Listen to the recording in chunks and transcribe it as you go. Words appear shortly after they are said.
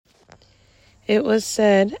It was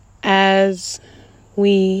said, as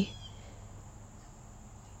we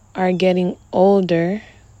are getting older,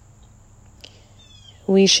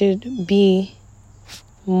 we should be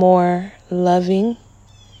more loving,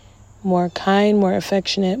 more kind, more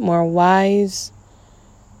affectionate, more wise.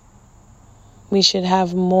 We should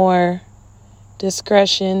have more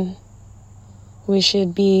discretion. We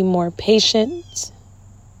should be more patient,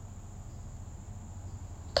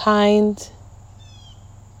 kind,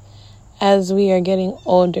 as we are getting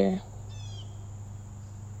older.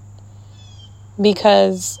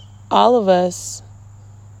 Because all of us,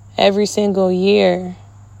 every single year,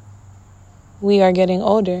 we are getting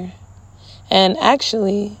older. And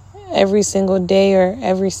actually, every single day or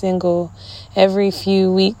every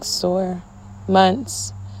few weeks or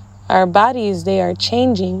months, our bodies, they are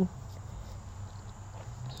changing.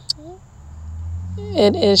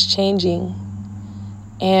 It is changing.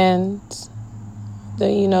 And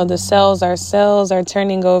the cells, our cells are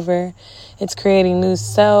turning over. It's creating new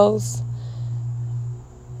cells.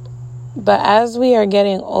 But as we are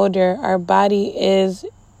getting older, our body is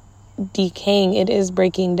decaying. It is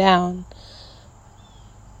breaking down.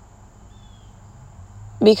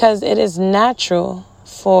 Because it is natural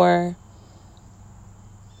for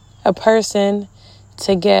a person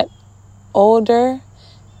to get older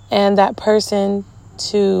and that person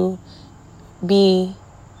to be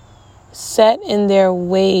set in their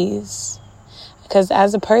ways. Because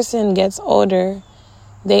as a person gets older,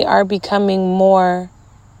 they are becoming more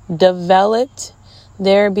developed.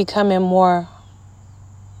 They're becoming more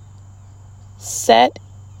set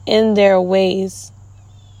in their ways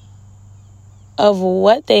of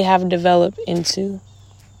what they have developed into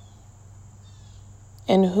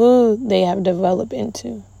and who they have developed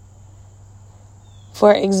into.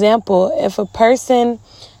 For example, if a person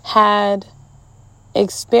had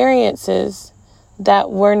experiences that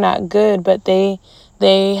were not good, but they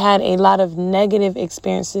had a lot of negative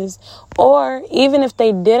experiences, or even if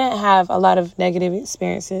they didn't have a lot of negative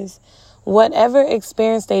experiences, whatever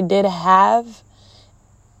experience they did have,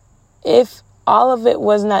 if all of it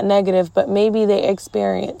was not negative, but maybe they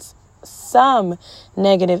experienced some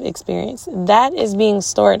negative experience, that is being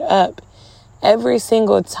stored up every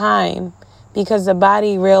single time, because the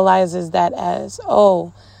body realizes that as,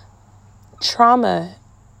 trauma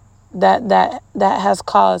that has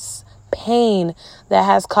caused pain, that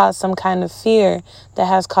has caused some kind of fear, that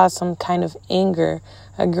has caused some kind of anger,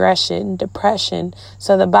 aggression, depression.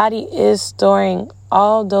 So the body is storing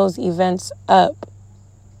all those events up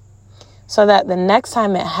so that the next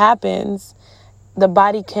time it happens, the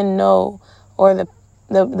body can know, or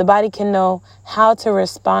the body can know how to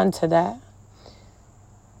respond to that.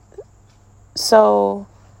 So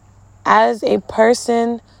as a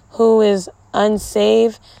person who is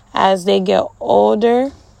unsaved, as they get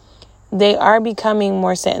older, they are becoming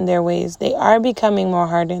more set in their ways. They are becoming more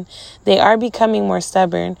hardened. They are becoming more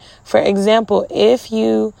stubborn. For example, if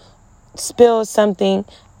you spill something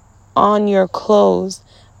on your clothes,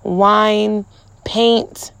 wine,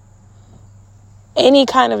 paint, any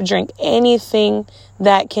kind of drink, anything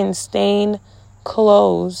that can stain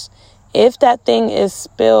clothes, if that thing is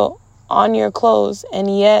spilled on your clothes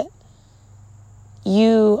and yet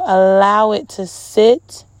you allow it to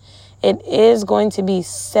sit, it is going to be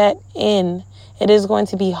set in. It is going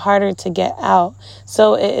to be harder to get out.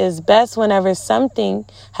 So it is best whenever something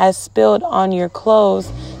has spilled on your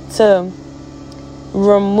clothes to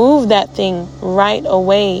remove that thing right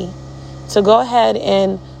away. To go ahead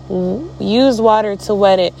and use water to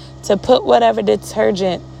wet it, to put whatever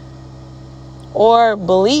detergent or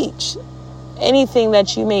bleach, anything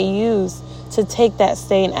that you may use to take that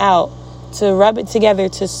stain out, to rub it together,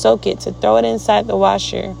 to soak it, to throw it inside the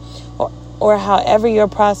washer, or however your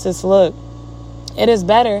process look. It is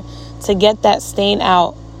better to get that stain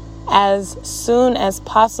out as soon as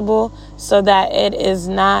possible so that it is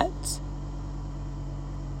not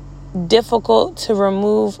difficult to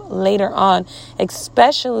remove later on,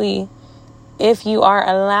 especially if you are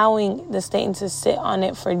allowing the stain to sit on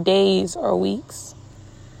it for days or weeks.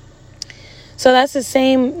 So that's the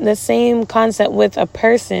same concept with a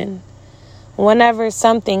person. Whenever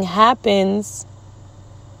something happens,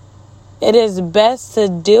 it is best to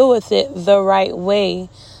deal with it the right way.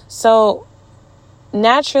 So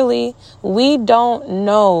naturally, we don't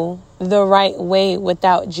know the right way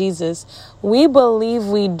without Jesus. We believe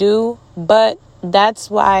we do, but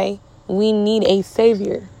that's why we need a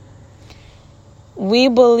Savior. We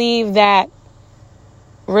believe that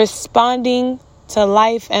responding to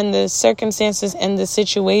life and the circumstances and the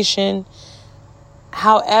situation,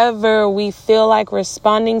 however we feel like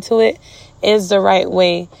responding to it, is the right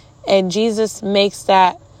way. And Jesus makes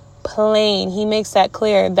that plain. He makes that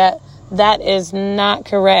clear that that is not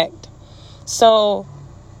correct. So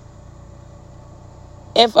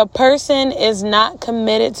if a person is not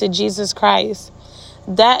committed to Jesus Christ,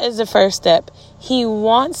 that is the first step. He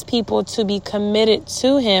wants people to be committed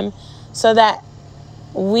to him so that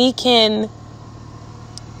we can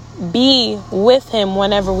be with him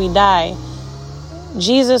whenever we die.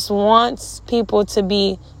 Jesus wants people to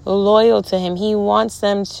be loyal to him. He wants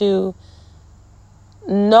them to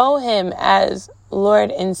know him as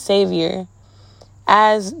Lord and Savior,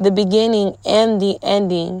 as the beginning and the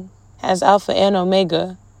ending, as Alpha and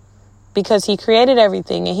Omega, because he created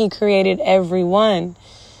everything and he created everyone.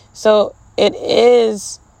 So it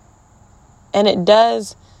is, and it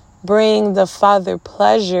does bring the Father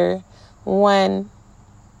pleasure when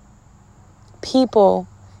people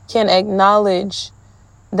can acknowledge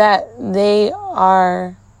that they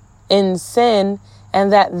are in sin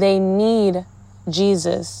and that they need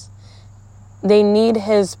Jesus. They need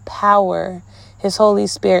his power, his Holy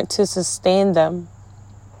Spirit to sustain them.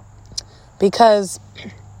 Because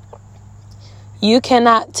you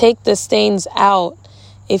cannot take the stains out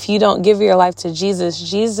if you don't give your life to Jesus.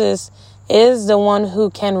 Jesus is the one who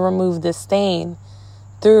can remove the stain.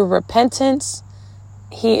 Through repentance,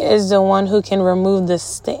 he is the one who can remove the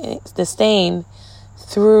stain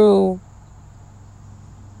through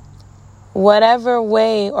whatever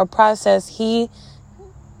way or process he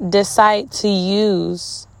decide to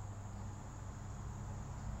use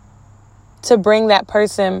to bring that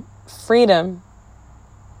person freedom.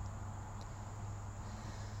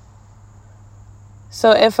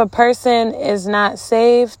 So if a person is not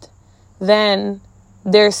saved, then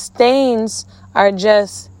their stains are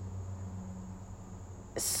just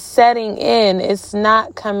setting in. It's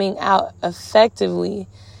not coming out effectively.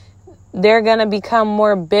 They're going to become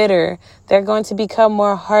more bitter. They're going to become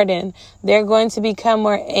more hardened. They're going to become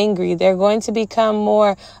more angry. They're going to become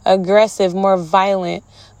more aggressive, more violent,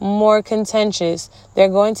 more contentious. They're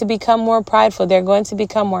going to become more prideful. They're going to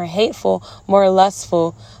become more hateful, more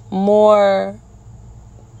lustful, more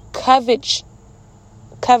covetous.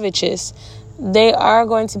 They are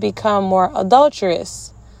going to become more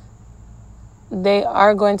adulterous. They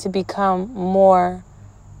are going to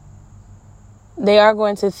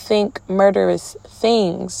think murderous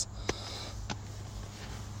things.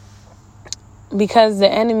 Because the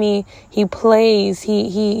enemy, he plays,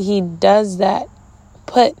 he does that.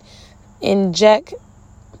 Inject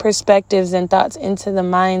perspectives and thoughts into the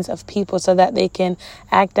minds of people so that they can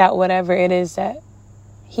act out whatever it is that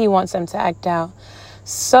he wants them to act out.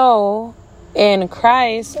 So in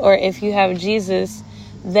Christ, or if you have Jesus,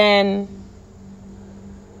 then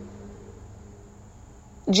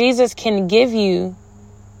Jesus can give you,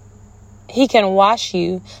 he can wash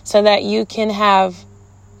you so that you can have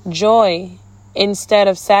joy instead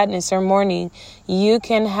of sadness or mourning. You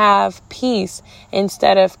can have peace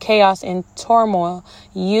instead of chaos and turmoil.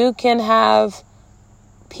 You can have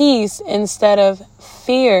peace instead of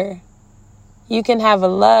fear. You can have a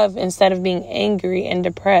love instead of being angry and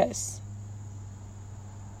depressed.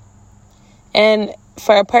 And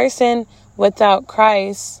for a person without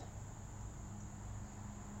Christ,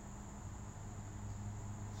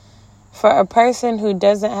 for a person who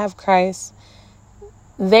doesn't have Christ,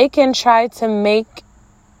 they can try to make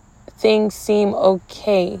things seem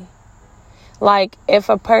okay. Like if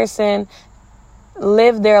a person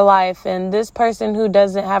lived their life and this person who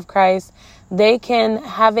doesn't have Christ, they can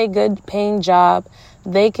have a good paying job.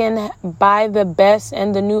 They can buy the best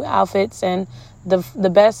and the new outfits and the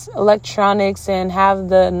best electronics and have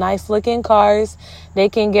the nice looking cars. They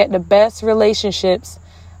can get the best relationships,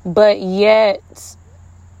 but yet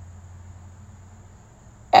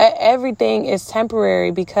everything is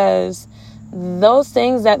temporary, because those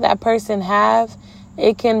things that that person have,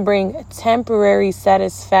 it can bring temporary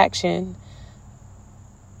satisfaction.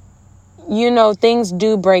 You know, things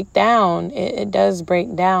do break down. It does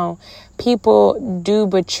break down. People do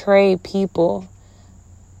betray people.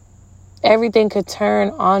 Everything could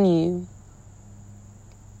turn on you.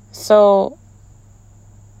 So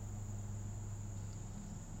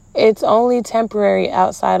it's only temporary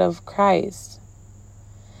outside of Christ.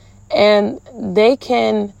 And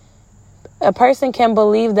a person can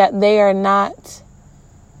believe that they are not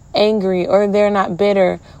angry or they're not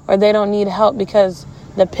bitter or they don't need help because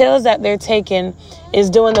the pills that they're taking is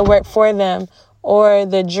doing the work for them, or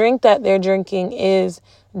the drink that they're drinking is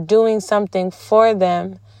doing something for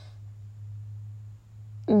them.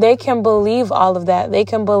 They can believe all of that. They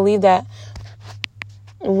can believe that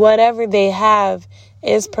whatever they have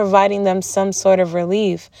is providing them some sort of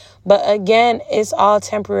relief. But again, it's all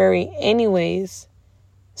temporary anyways.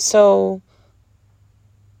 So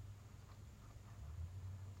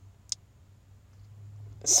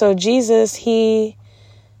So Jesus, he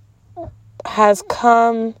has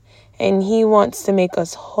come and he wants to make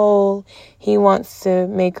us whole. He wants to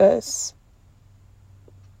make us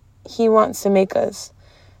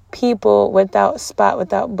people without spot,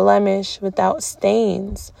 without blemish, without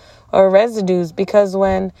stains or residues. Because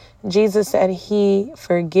when Jesus said he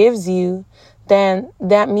forgives you, then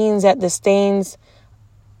that means that the stains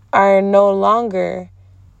are no longer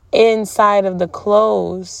inside of the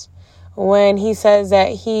clothes. When he says that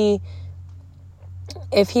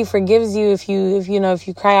if he forgives you, if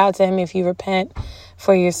you cry out to him, if you repent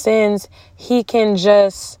for your sins, he can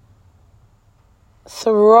just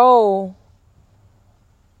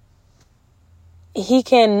he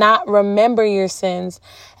cannot remember your sins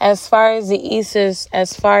as far as the east is,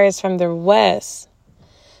 as far as from the west.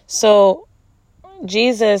 So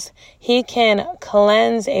Jesus, he can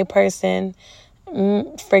cleanse a person,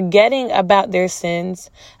 forgetting about their sins,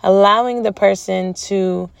 allowing the person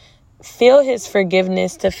to feel his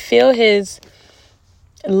forgiveness, to feel his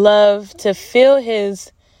love, to feel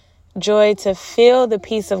his joy, to feel the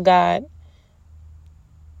peace of God.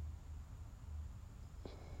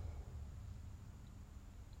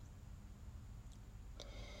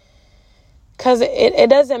 Because it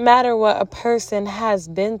doesn't matter what a person has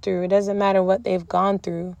been through. It doesn't matter what they've gone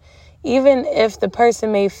through. Even if the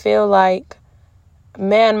person may feel like,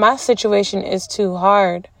 man, my situation is too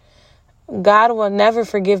hard. God will never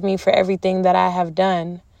forgive me for everything that I have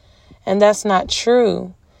done. And that's not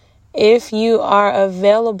true. If you are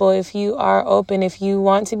available, if you are open, if you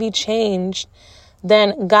want to be changed,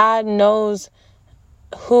 then God knows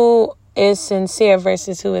who is sincere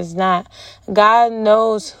versus who is not. God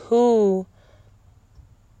knows who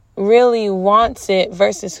really wants it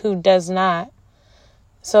versus who does not.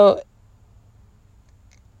 So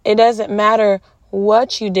it doesn't matter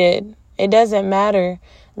what you did. It doesn't matter.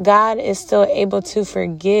 God is still able to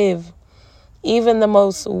forgive even the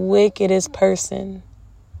most wickedest person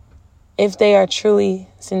if they are truly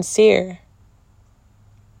sincere.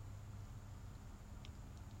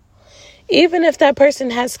 Even if that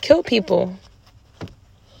person has killed people,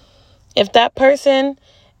 if that person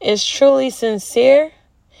is truly sincere,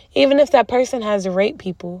 even if that person has raped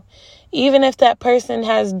people, even if that person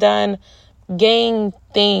has done gang-related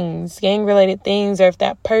things, or if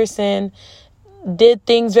that person did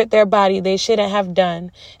things with their body they shouldn't have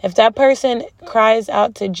done, if that person cries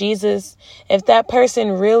out to Jesus, if that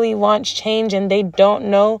person really wants change and they don't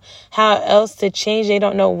know how else to change, they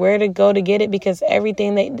don't know where to go to get it because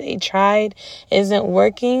everything they tried isn't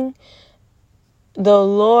working, the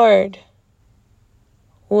Lord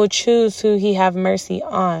will choose who he have mercy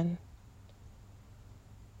on.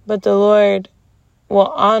 But the Lord will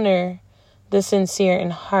honor the sincere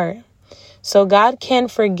in heart. So God can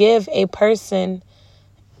forgive a person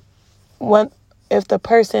if the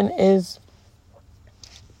person is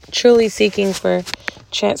truly seeking for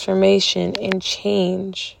transformation and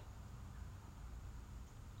change.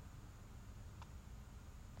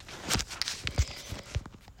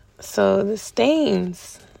 So the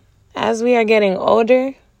stains, as we are getting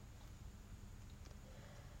older,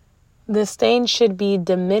 the stain should be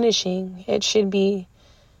diminishing. It should be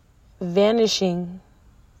vanishing.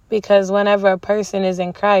 Because whenever a person is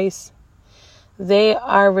in Christ, they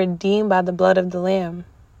are redeemed by the blood of the Lamb.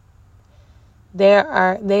 They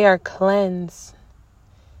are cleansed.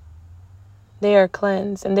 They are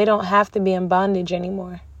cleansed, and they don't have to be in bondage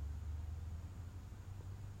anymore.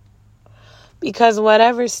 Because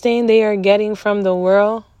whatever stain they are getting from the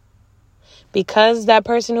world, because that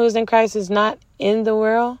person who is in Christ is not in the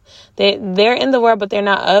world, they're in the world, but they're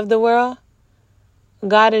not of the world,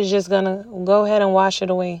 God is just going to go ahead and wash it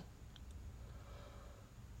away.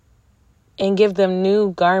 And give them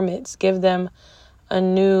new garments, give them a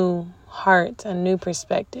new heart, a new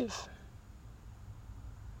perspective.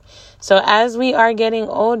 So as we are getting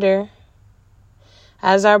older,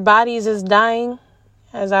 as our bodies is dying,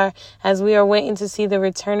 as we are waiting to see the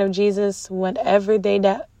return of Jesus, whatever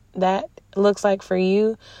that looks like for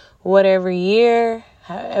you, whatever year,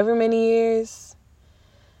 however many years,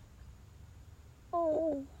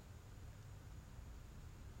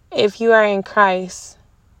 if you are in Christ,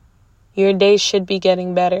 your days should be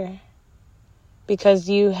getting better because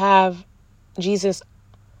you have Jesus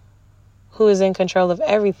who is in control of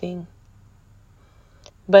everything.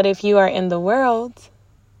 But if you are in the world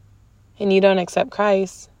and you don't accept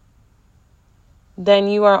Christ, then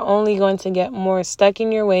you are only going to get more stuck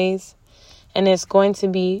in your ways, and it's going to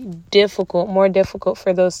be more difficult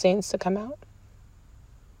for those stains to come out.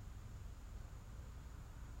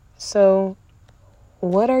 So,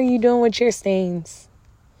 what are you doing with your stains?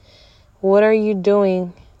 What are you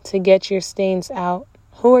doing to get your stains out?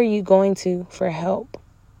 Who are you going to for help?